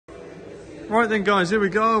Right then guys, here we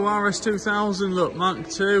go, RS2000, look, Mark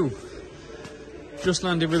II. Just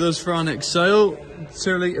landed with us for our next sale,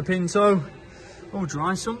 2 litre Pinto. Oh,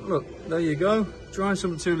 dry sump, look, there you go. Dry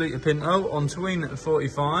sump 2 litre Pinto on twin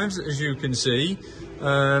 45s, as you can see.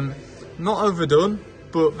 Not overdone,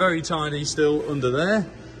 but very tidy still under there.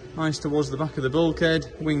 Nice towards the back of the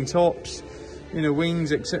bulkhead, wing tops, inner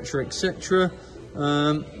wings, etc, etc.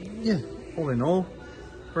 Yeah, all in all,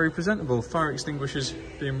 very presentable. Fire extinguishers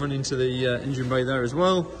being run into the engine bay there as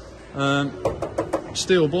well.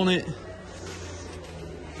 Steel bonnet.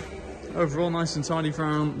 Overall nice and tidy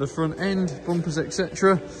from the front end, bumpers,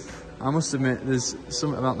 etc. I must admit there's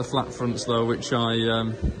something about the flat fronts though which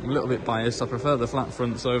I'm a little bit biased. I prefer the flat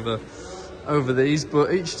fronts over these,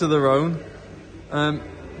 but each to their own.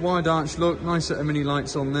 Wide arch look, nice set of mini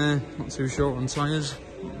lights on there, not too short on tyres.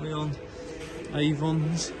 What are we on?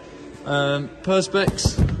 Avons.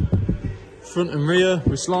 Perspex, front and rear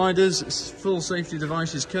with sliders, full safety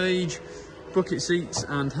devices cage, bucket seats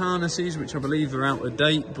and harnesses, which I believe are out of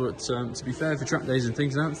date, but to be fair, for track days and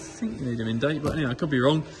things, I don't think you need them in date, but anyway, I could be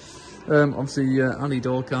wrong. Obviously alley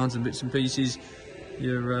door cards and bits and pieces,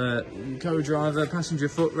 your co-driver, passenger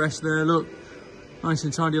footrest there, look, nice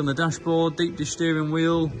and tidy on the dashboard, deep dish steering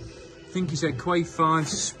wheel. I think he said Quay 5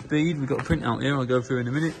 speed. We've got a print out here I'll go through in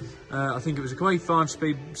a minute. I think it was a Quay 5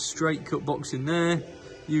 speed straight cut box in there.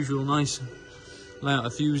 Usual nice layout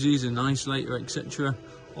of fuses and isolator, etc.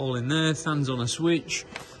 All in there. Fans on a switch.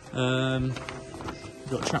 We've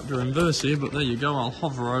got chapter reverse here, but there you go. I'll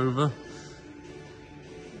hover over.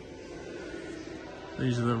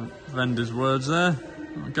 These are the vendor's words there.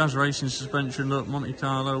 Gas racing suspension, look, Monte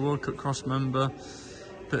Carlo, World Cup cross member.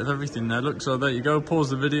 Bit of everything there, look, so there you go.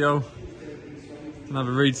 Pause the video and have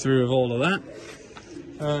a read through of all of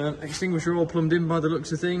that. Extinguisher all plumbed in by the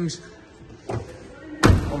looks of things.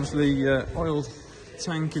 Obviously oil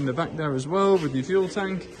tank in the back there as well with your fuel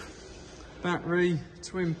tank, battery,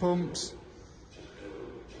 twin pumps.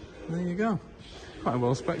 There you go. Quite a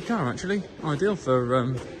well spec car actually, ideal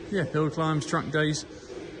for yeah, hill climbs, track days,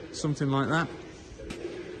 something like that.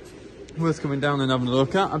 Worth coming down and having a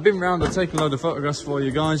look at. I've been round and taken a load of photographs for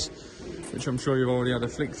you guys, which I'm sure you've already had a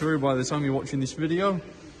flick through by the time you're watching this video.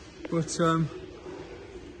 But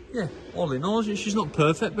yeah, all in all, she's not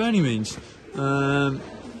perfect by any means,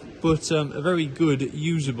 but a very good,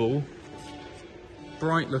 usable,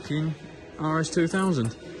 bright looking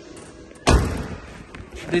RS2000.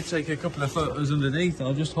 I did take a couple of photos underneath.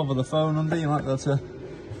 I'll just hover the phone under, you might be able to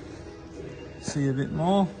see a bit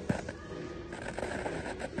more.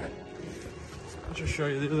 I'll just show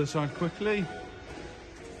you the other side quickly.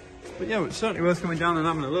 But yeah, it's certainly worth coming down and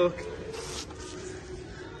having a look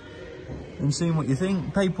and seeing what you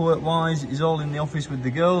think. Paperwork wise, it's all in the office with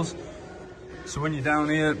the girls, so when you're down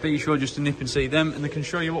here, be sure just to nip and see them and they can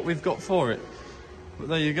show you what we've got for it. But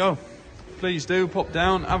there you go. Please do pop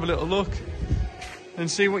down, have a little look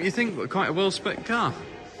and see what you think. But quite a well spec car.